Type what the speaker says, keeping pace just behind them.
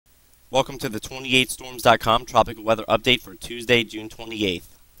Welcome to the 28storms.com tropical weather update for Tuesday, June 28th.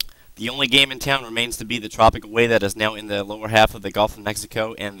 The only game in town remains to be the tropical wave that is now in the lower half of the Gulf of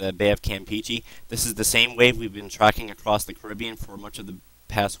Mexico and the Bay of Campeche. This is the same wave we've been tracking across the Caribbean for much of the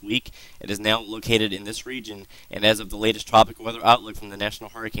past week. It is now located in this region, and as of the latest tropical weather outlook from the National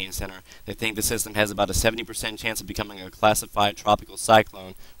Hurricane Center, they think the system has about a 70% chance of becoming a classified tropical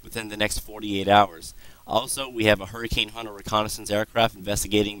cyclone within the next 48 hours. Also, we have a Hurricane Hunter reconnaissance aircraft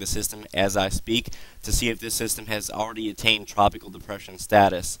investigating the system as I speak to see if this system has already attained tropical depression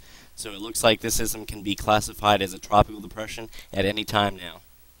status. So it looks like this system can be classified as a tropical depression at any time now.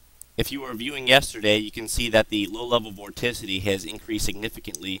 If you were viewing yesterday, you can see that the low-level vorticity has increased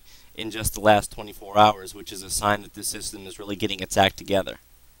significantly in just the last 24 hours, which is a sign that this system is really getting its act together.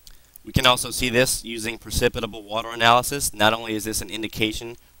 We can also see this using precipitable water analysis. Not only is this an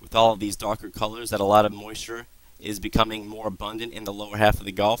indication with all of these darker colors that a lot of moisture is becoming more abundant in the lower half of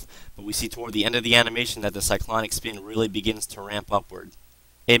the Gulf, but we see toward the end of the animation that the cyclonic spin really begins to ramp upward.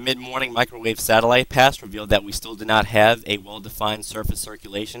 A mid-morning microwave satellite pass revealed that we still do not have a well-defined surface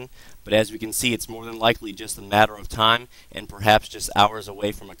circulation, but as we can see, it's more than likely just a matter of time and perhaps just hours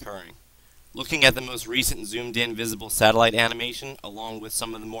away from occurring. Looking at the most recent zoomed-in visible satellite animation, along with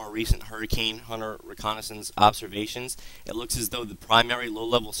some of the more recent Hurricane Hunter reconnaissance observations, it looks as though the primary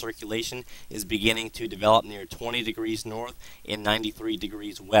low-level circulation is beginning to develop near 20 degrees north and 93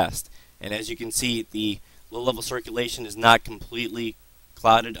 degrees west. And as you can see, the low-level circulation is not completely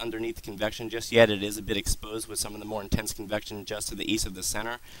clouded underneath the convection just yet. It is a bit exposed with some of the more intense convection just to the east of the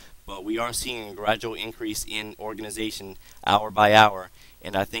center, but we are seeing a gradual increase in organization hour by hour,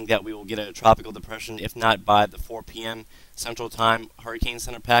 and I think that we will get a tropical depression, if not by the 4 p.m. Central Time Hurricane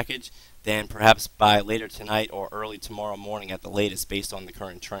Center package, then perhaps by later tonight or early tomorrow morning at the latest based on the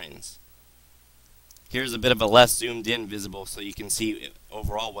current trends. Here's a bit of a less zoomed in visible so you can see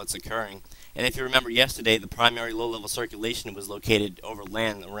overall what's occurring. And if you remember yesterday, the primary low-level circulation was located over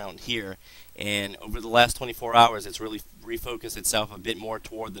land around here, and over the last 24 hours it's really refocused itself a bit more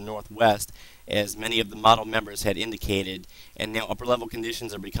toward the northwest, as many of the model members had indicated, and now upper-level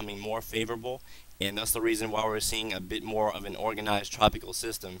conditions are becoming more favorable, and that's the reason why we're seeing a bit more of an organized tropical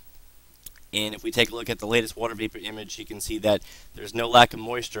system. And if we take a look at the latest water vapor image, you can see that there's no lack of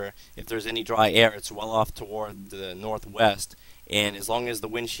moisture. If there's any dry air, it's well off toward the northwest. And as long as the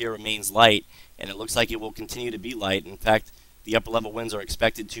wind shear remains light, and it looks like it will continue to be light, in fact, the upper level winds are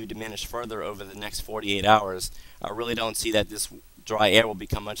expected to diminish further over the next 48 hours, I really don't see that this dry air will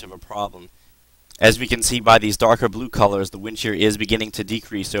become much of a problem. As we can see by these darker blue colors, the wind shear is beginning to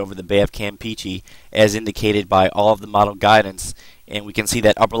decrease over the Bay of Campeche, as indicated by all of the model guidance, and we can see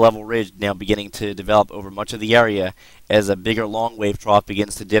that upper level ridge now beginning to develop over much of the area as a bigger long wave trough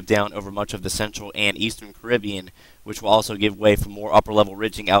begins to dip down over much of the central and eastern Caribbean, which will also give way for more upper level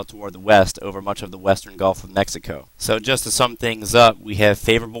ridging out toward the west over much of the western Gulf of Mexico. So just to sum things up, we have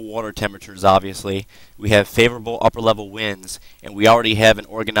favorable water temperatures obviously, we have favorable upper level winds, and we already have an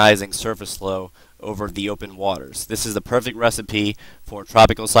organizing surface low over the open waters. This is the perfect recipe for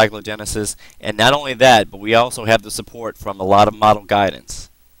tropical cyclogenesis, and not only that, but we also have the support from a lot of model guidance.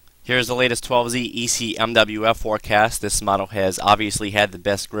 Here's the latest 12Z ECMWF forecast. This model has obviously had the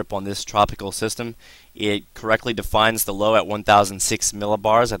best grip on this tropical system. It correctly defines the low at 1006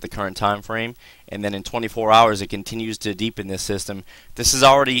 millibars at the current time frame, and then in 24 hours it continues to deepen this system. This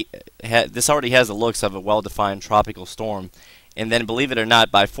already has the looks of a well-defined tropical storm. And then, believe it or not,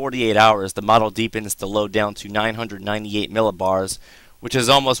 by 48 hours, the model deepens the low down to 998 millibars, which is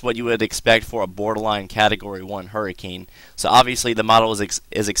almost what you would expect for a borderline Category 1 hurricane. So obviously the model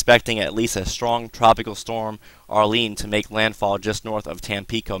is expecting at least a strong tropical storm, Arlene, to make landfall just north of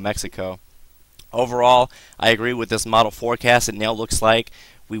Tampico, Mexico. Overall, I agree with this model forecast. It now looks like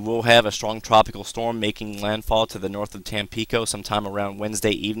we will have a strong tropical storm making landfall to the north of Tampico sometime around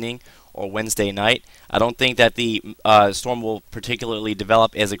Wednesday evening or Wednesday night. I don't think that the storm will particularly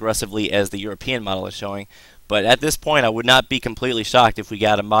develop as aggressively as the European model is showing, but at this point I would not be completely shocked if we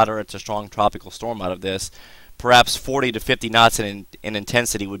got a moderate to strong tropical storm out of this. Perhaps 40 to 50 knots in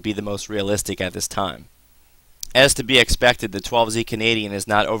intensity would be the most realistic at this time. As to be expected, the 12Z Canadian is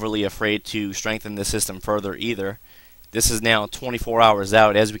not overly afraid to strengthen the system further either. This is now 24 hours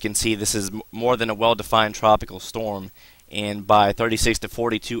out. As we can see, this is more than a well-defined tropical storm, and by 36 to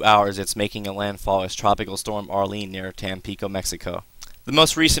 42 hours it's making a landfall as Tropical Storm Arlene near Tampico, Mexico. The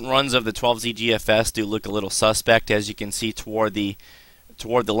most recent runs of the 12Z GFS do look a little suspect. As you can see toward the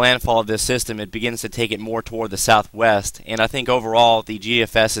landfall of this system, it begins to take it more toward the southwest, and I think overall the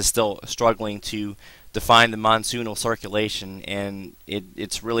GFS is still struggling to define the monsoonal circulation, and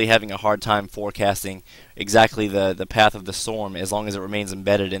it's really having a hard time forecasting exactly the path of the storm as long as it remains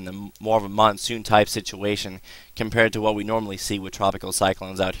embedded in the more of a monsoon type situation compared to what we normally see with tropical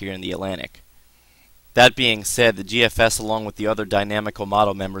cyclones out here in the Atlantic. That being said, the GFS along with the other dynamical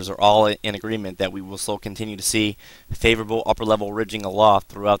model members are all in agreement that we will still continue to see favorable upper level ridging aloft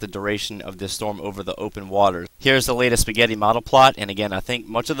throughout the duration of this storm over the open waters. Here's the latest spaghetti model plot, and again, I think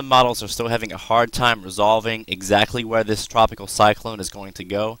much of the models are still having a hard time resolving exactly where this tropical cyclone is going to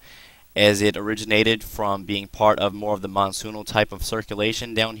go, as it originated from being part of more of the monsoonal type of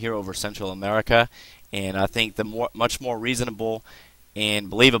circulation down here over Central America. And I think the much more reasonable and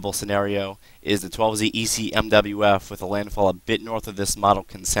believable scenario is the 12Z ECMWF with a landfall a bit north of this model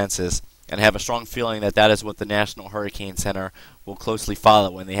consensus, and I have a strong feeling that that is what the National Hurricane Center will closely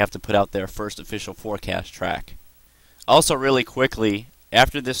follow when they have to put out their first official forecast track. Also, really quickly,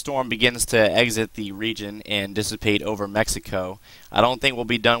 after this storm begins to exit the region and dissipate over Mexico, I don't think we'll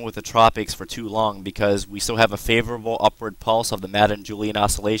be done with the tropics for too long, because we still have a favorable upward pulse of the Madden-Julian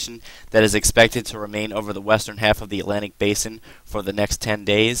Oscillation that is expected to remain over the western half of the Atlantic Basin for the next 10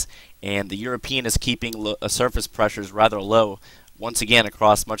 days, and the European is keeping surface pressures rather low once again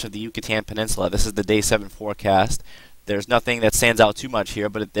across much of the Yucatan Peninsula. This is the Day 7 forecast. There's nothing that stands out too much here,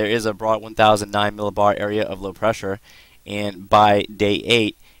 but there is a broad 1009 millibar area of low pressure, and by Day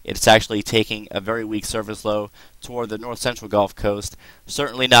 8, it's actually taking a very weak surface low toward the north-central Gulf Coast,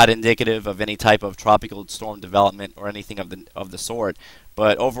 certainly not indicative of any type of tropical storm development or anything of the sort,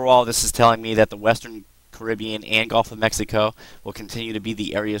 but overall this is telling me that the western Caribbean and Gulf of Mexico will continue to be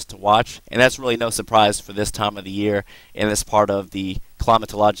the areas to watch, and that's really no surprise for this time of the year in this part of the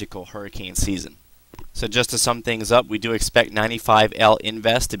climatological hurricane season. So just to sum things up, we do expect 95L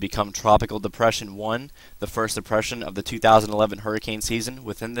Invest to become Tropical Depression 1, the first depression of the 2011 hurricane season,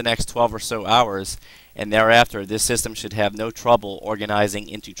 within the next 12 or so hours, and thereafter this system should have no trouble organizing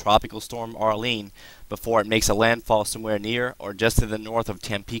into Tropical Storm Arlene before it makes a landfall somewhere near or just to the north of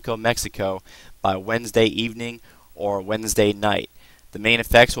Tampico, Mexico by Wednesday evening or Wednesday night. The main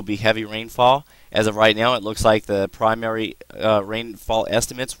effects will be heavy rainfall. As of right now, it looks like the primary rainfall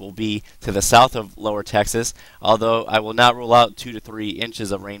estimates will be to the south of Lower Texas, although I will not rule out 2 to 3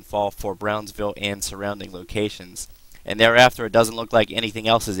 inches of rainfall for Brownsville and surrounding locations. And thereafter, it doesn't look like anything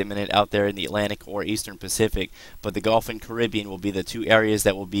else is imminent out there in the Atlantic or Eastern Pacific, but the Gulf and Caribbean will be the two areas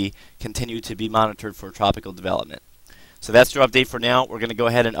that will be continue to be monitored for tropical development. So that's your update for now. We're going to go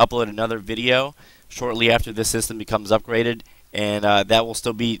ahead and upload another video shortly after this system becomes upgraded, and that will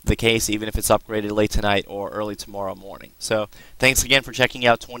still be the case even if it's upgraded late tonight or early tomorrow morning. So thanks again for checking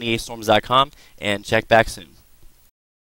out 28storms.com, and check back soon.